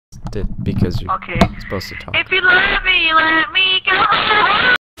because you're okay. supposed to talk. If you love me, let me go.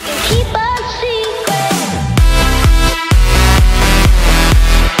 Keep a secret.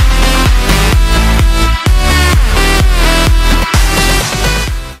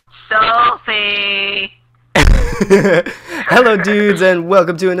 Sophie. Hello dudes and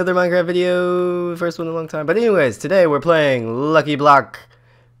welcome to another Minecraft video. First one in a long time. But anyways, today we're playing Lucky Block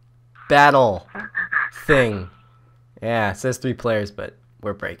Battle thing. Yeah, it says 3 players, but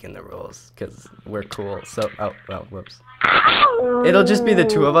we're breaking the rules because we're cool. So, oh, well, whoops. It'll just be the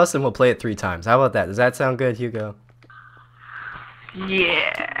 2 of us and we'll play it 3 times. How about that? Does that sound good, Hugo?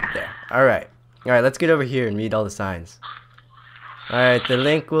 Yeah. There. Alright. Alright, let's get over here and read all the signs. Alright, the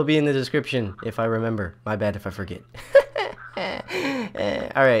link will be in the description if I remember. My bad if I forget.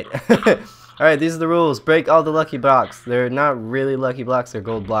 Alright. Alright, these are the rules. Break all the lucky blocks. They're not really lucky blocks, they're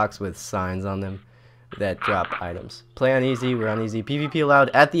gold blocks with signs on them that drop items. Play on easy, we're on easy. PvP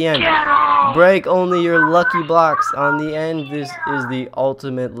allowed at the end. Break only your lucky blocks. On the end, this is the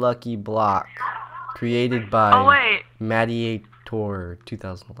ultimate lucky block. Created by Mediator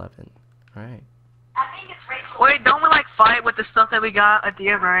 2011. Alright. Wait, don't we like fight with the stuff that we got at the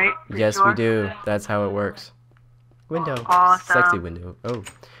end, right? Yes, we do. That's how it works. Window. Awesome. Sexy window. Oh.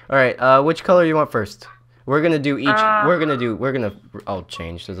 Alright, which color you want first? We're gonna do each. I'll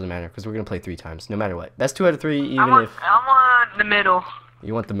change. Doesn't matter because we're gonna play 3 times, no matter what. That's 2 out of 3, even I want if. the middle.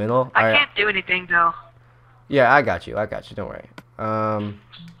 You want the middle? I can't do anything though. Yeah, I got you. Don't worry.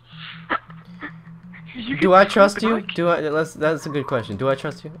 Do I trust you? That's a good question. Do I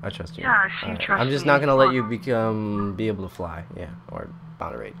trust you? I trust you. Yeah, she trusts me. I'm just not gonna let you be able to fly. Yeah, or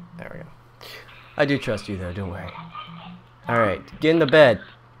moderate. There we go. I do trust you though. Don't worry. All right, get in the bed.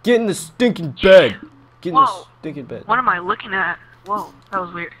 Get in the stinking bed. Get in the stinking bed. What am I looking at? Whoa, that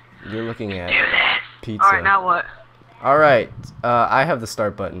was weird. You're looking at Do this. pizza. All right, now what? All right, I have the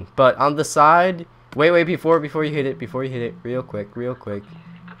start button, but on the side. Wait, before you hit it, real quick.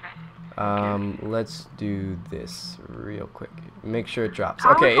 Let's do this real quick. Make sure it drops.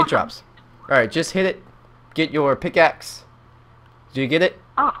 Okay, it drops. All right, just hit it. Get your pickaxe. Do you get it?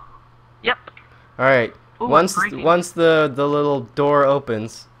 Oh, yep. All right. Ooh, Once the little door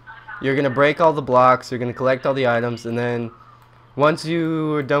opens, you're gonna break all the blocks. You're gonna collect all the items, and then once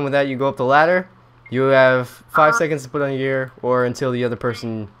you are done with that, you go up the ladder. You have 5 seconds to put on your gear, or until the other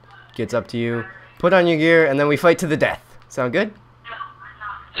person gets up to you. Put on your gear, and then we fight to the death. Sound good?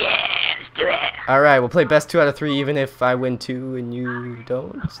 Yeah, let's do it. All right, we'll play best 2 out of 3, even if I win 2 and you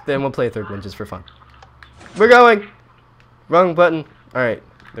don't. Then we'll play a 3rd one just for fun. We're going. Wrong button. All right,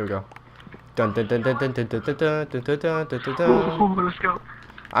 there we go. Dun dun dun dun dun dun dun dun dun dun dun dun dun dun. Let's go.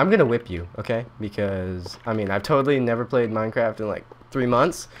 I'm gonna whip you, okay? Because I mean, I've totally never played Minecraft in like 3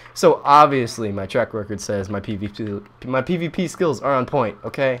 months, so obviously my track record says my PvP skills are on point.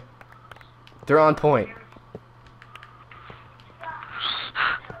 Okay, they're on point.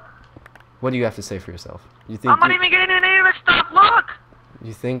 What do you have to say for yourself? You think? I'm not even getting any of this stuff. Look.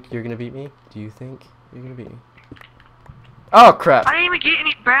 You think you're gonna beat me? Do you think you're gonna beat me? Oh crap! I didn't even get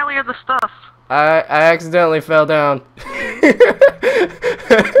any barely of the stuff. I accidentally fell down.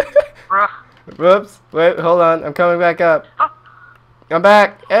 Bruh. Whoops. Wait, hold on. I'm coming back up. Oh. I'm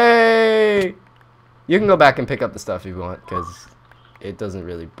back. Hey! You can go back and pick up the stuff if you want, because it doesn't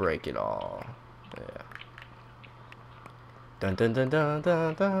really break it all. Yeah. Dun dun dun dun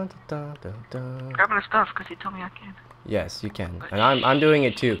dun dun dun dun dun. Grabbing the stuff because he told me I can. Yes, you can. And I'm doing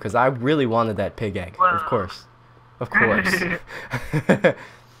it too, because I really wanted that pig egg. Whoa. Of course. Of course.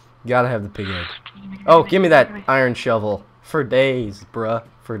 Gotta have the pig egg. Oh, give me that iron shovel. For days, bruh.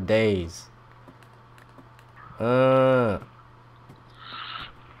 For days. I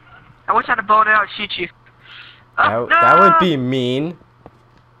wish I had a bow out and shoot you. Oh, that would be mean.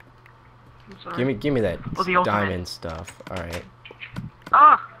 I'm sorry. Give me that the diamond stuff. All right.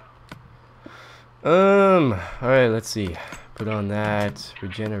 Ah. All right. Let's see. Put on that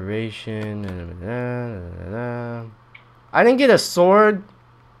regeneration. I didn't get a sword.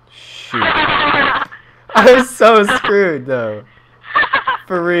 Shoot. I'm so screwed though.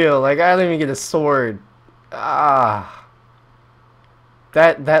 For real. Like I didn't even get a sword. Ah.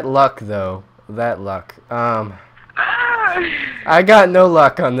 That luck though. That luck. I got no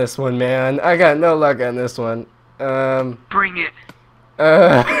luck on this one, man. I got no luck on this one. Bring it.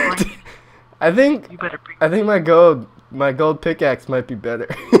 I think You better bring it. I think my gold pickaxe might be better.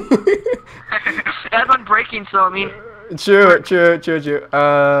 That's unbreaking, so I mean. True.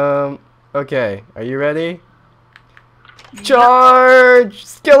 Okay. Are you ready? Charge!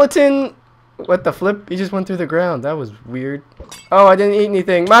 Skeleton! What the flip? He just went through the ground. That was weird. Oh, I didn't eat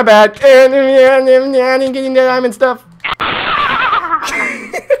anything. My bad. I didn't get any diamond stuff.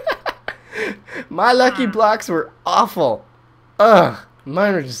 My lucky blocks were awful. Ugh,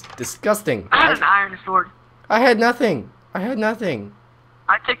 mine were just disgusting. I had an iron sword. I had nothing. I had nothing.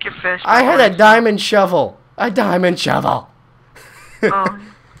 I took your fish. I had a diamond shovel. A diamond shovel. Oh.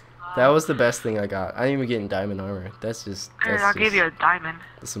 That was the best thing I got. I didn't even get in diamond armor. That's just. Here, That's I'll just give you a diamond.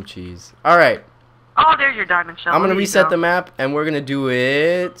 some cheese. All right. Oh, there's your diamond shovel. I'm gonna Here you reset go. the map, and we're gonna do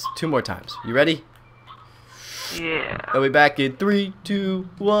it 2 more times. You ready? Yeah. I'll be back in 3, 2,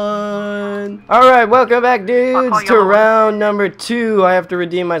 1. Alright, welcome back, dudes, call to you round number 2. I have to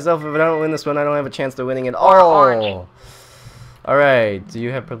redeem myself. If I don't win this one, I don't have a chance to winning at Or all. orange. Alright, do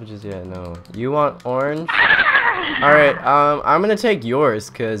you have privileges yet? No. You want orange? Alright, I'm gonna take yours,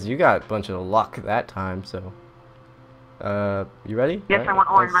 because you got a bunch of luck that time, so. You ready? Yes, I want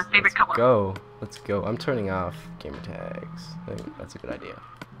orange, my favorite color. Let's go. Let's go. I'm turning off gamer tags. I think that's a good idea.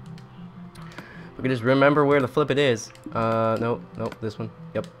 We can just remember where the flip it is. Nope, this one.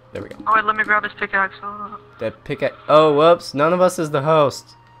 Yep, there we go. Oh, wait, let me grab this pickaxe. Oh. That pickaxe. Oh, whoops. None of us is the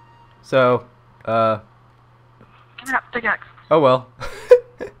host. So, Give me that pickaxe. oh well.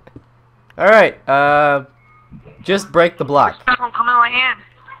 Alright, just break the block. Stuff won't come in my hand.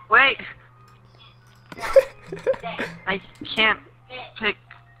 Wait. I can't pick.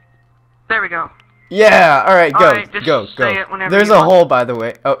 There we go. Yeah, alright, go, Alright, just go. say it whenever There's you a want. hole, by the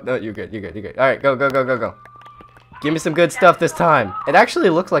way. Oh, no, you're good. Alright, go. Give me some good stuff this time. It actually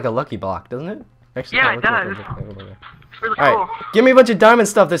looks like a lucky block, doesn't it? Actually, Yeah, kinda it looks like does. a- It's really Alright, cool. give me a bunch of diamond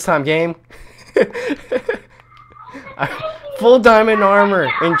stuff this time, game. Full diamond armor,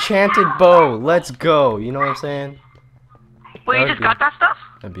 enchanted bow, let's go. You know what I'm saying? Wait, you That would just be- got that stuff?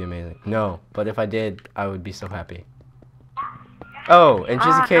 That'd be amazing. No, but if I did, I would be so happy. Oh, and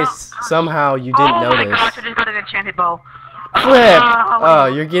just in case somehow you didn't oh notice. my gosh, I just got an enchanted bow. Flip! Oh, Oh,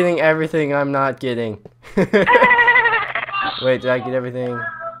 you're getting everything I'm not getting. Wait, did I get everything?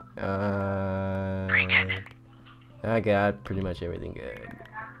 I got pretty much everything good.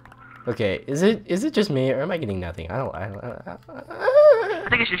 Okay, is it just me or am I getting nothing? I I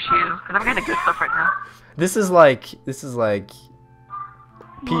think it's just you, because I'm getting good stuff right now. This is like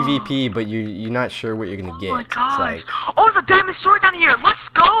PvP, but you're not sure what you're gonna get. Oh my It's gosh. like Oh, there's a diamond sword down here. Let's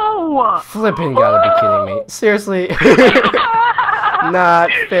go! flipping gotta be kidding me. Seriously. Not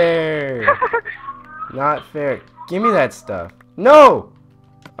fair. Not fair. Give me that stuff. No!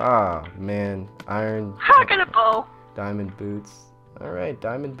 Oh man. Iron I got a bow. diamond boots. Alright,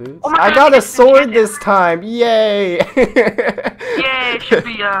 diamond boots. Oh my I God, got a it's sword enchanted. this time! Yay! Yeah, it should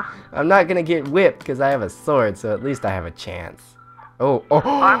be, I'm not gonna get whipped because I have a sword, so at least I have a chance. Oh, Oh,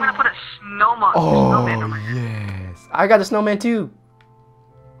 I'm gonna put a snowman over here. yes. I got a snowman too.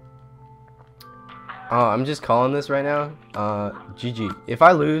 Oh, I'm just calling this right now. GG. If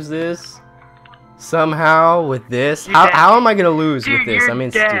I lose this somehow with this, You're dead. how am I gonna lose Dude, with this? you're I mean,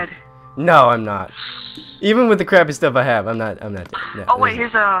 dead. no, I'm not. Even with the crappy stuff I have, I'm not dead. No, Oh, wait,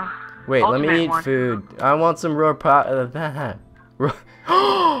 there's- here's a... Wait, let me ultimate eat one. food. I want some raw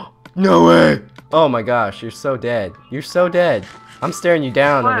no way! Oh my gosh, you're so dead. You're so dead. I'm staring you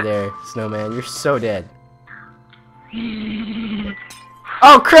down over What? there, snowman. You're so dead.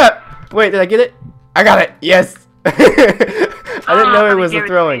 Oh crap! Wait, did I get it? I got it. Yes. I didn't know it was a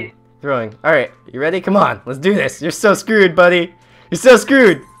throwing. All right, you ready? Come on, let's do this. You're so screwed, buddy. You're so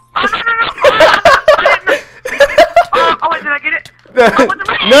screwed. Oh, no. Oh, wait, did I get it?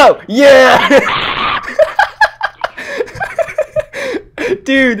 No. Yeah.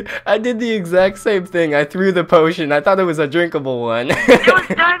 Dude, I did the exact same thing. I threw the potion. I thought it was a drinkable one. There was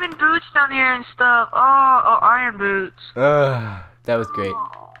diamond boots down here and stuff. Oh, iron boots. That was great.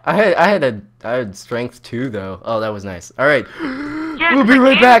 I had strength too though. Oh, that was nice. All right, Yes, we'll be I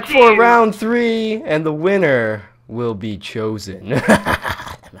right gave back it to for you. round 3, and the winner will be chosen.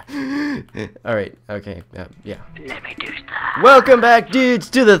 All right. Okay. Yeah. Let me do stuff. Welcome back, dudes,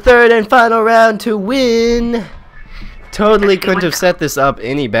 to the 3rd and final round to win. Totally couldn't have set this up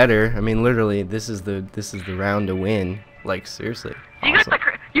any better. I mean, literally, this is the round to win. Like, seriously. You got Awesome.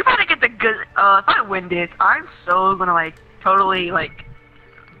 you gotta get the good. If I win this, I'm so gonna totally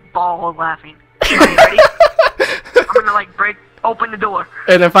ball laughing. Are you ready? I'm gonna open the door.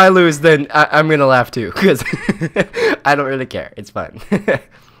 And if I lose, then I'm gonna laugh too, because I don't really care. It's fun.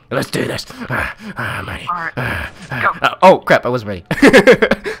 Let's do this. I'm ready. Alright, go. Oh crap! I wasn't ready.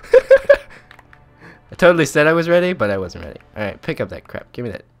 I totally said I was ready, but I wasn't ready. All right, pick up that crap. Give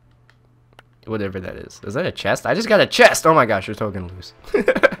me that. Whatever that is. Is that a chest? I just got a chest. Oh my gosh, you're totally gonna lose.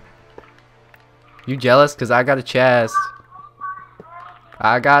 You jealous? Cause I got a chest.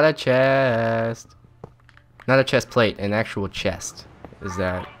 I got a chest. Not a chest plate, an actual chest. Is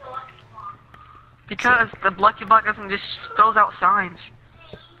that? Because the lucky block doesn't just throws out signs.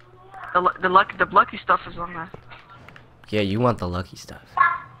 The lucky stuff is on there. Yeah, you want the lucky stuff.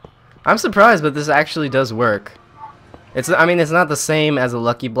 I'm surprised, but this actually does work. I mean, it's not the same as a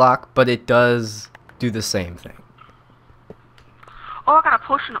lucky block, but it does do the same thing. Oh, I got a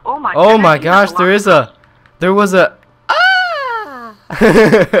potion. Oh my. Oh my goodness, gosh, there was a. Ah!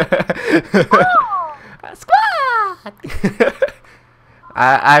 Squad!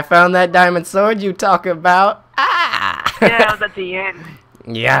 I found that diamond sword you talk about. Ah! Yeah, that was at the end.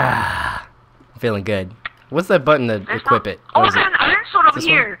 Yeah. I'm feeling good. What's that button to equip it? Oh, What is there's it? an iron sword over This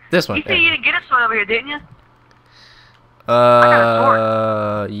here. one? This one. You said you didn't get a sword over here, didn't you?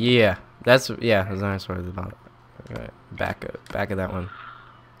 Yeah. There's an iron sword at the bottom. Right, back of that one.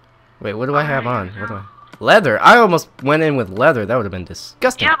 Wait, what do I have on? What do I? Leather. I almost went in with leather. That would have been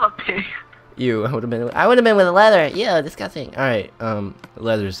disgusting. You have a pig. I would have been with leather. Yeah, disgusting. All right.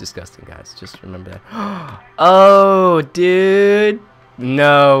 Leather is disgusting, guys. Just remember that. Oh, dude.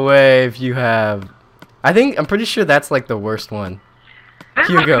 No way. If you have, I'm pretty sure that's like the worst one. This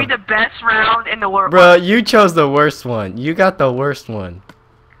Here you might go. be the best round in the world. Bro, you chose the worst one. You got the worst one.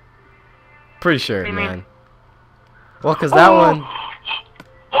 Pretty sure, What do you man. mean? Well, cause that one.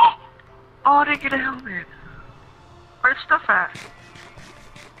 Oh, I didn't get a helmet. Where's stuff at?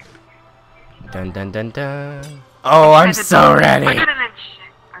 Dun dun dun dun. Oh, I'm so ready. I didn't shit.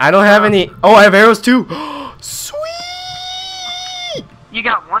 I don't have any. Oh, I have arrows too. Sweet. You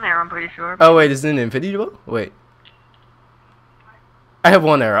got one arrow, I'm pretty sure. Oh wait, is it an infinity bow? Wait. I have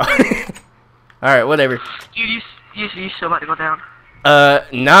one arrow. All right, whatever. You still about to go down.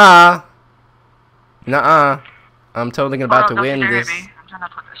 Nah. Nuh-uh. I'm totally about to don't win stare at this. me. I'm trying to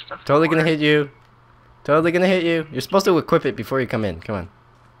put this stuff Totally in the gonna water. hit you. Totally gonna hit you. You're supposed to equip it before you come in. Come on.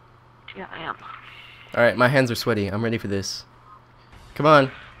 Yeah, I am. All right, my hands are sweaty. I'm ready for this. Come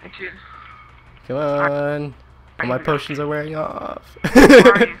on. Thank you. Come on. All my potions are wearing off.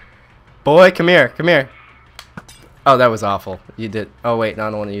 Where are you? Boy, come here. Come here. Oh, that was awful. You did. Oh, wait. No, I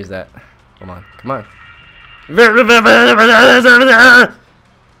don't want to use that. Come on. Come on.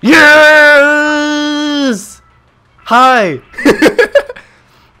 Yes! Hi!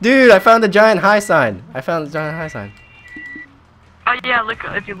 Dude, I found the giant high sign. Oh Yeah, look,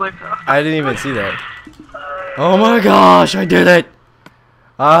 if you look. I didn't even see that. Oh my gosh, I did it!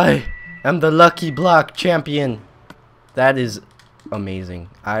 I am the lucky block champion. That is amazing.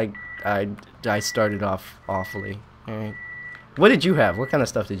 I started off awfully. Alright. What did you have? What kind of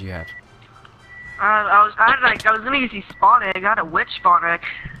stuff did you have? I was gonna use these spawn egg. I got a witch spawn egg.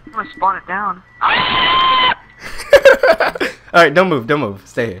 I'm gonna spawn it down. Alright, don't move.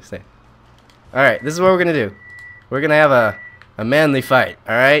 Stay here, stay. Alright, this is what we're gonna do. We're gonna have a manly fight,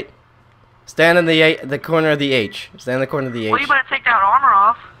 alright? Stand in the corner of the H. Stand in the corner of the H. Well, you better take that armor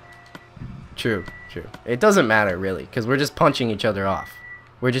off. True. It doesn't matter, really, because we're just punching each other off.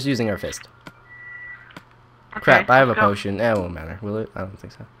 We're just using our fist. Okay, Crap, I have a let's go. potion. It won't matter, will it? I don't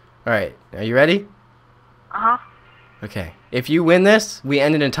think so. Alright, are you ready? Uh-huh. Okay. If you win this, we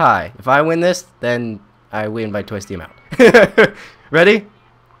end in a tie. If I win this, then I win by twice the amount. Ready?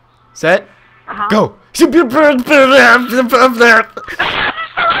 Set? Uh-huh. Go!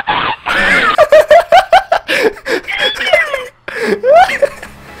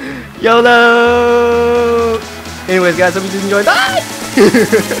 YOLO! Anyways, guys, hope you did enjoy.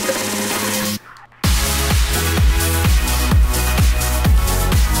 Bye!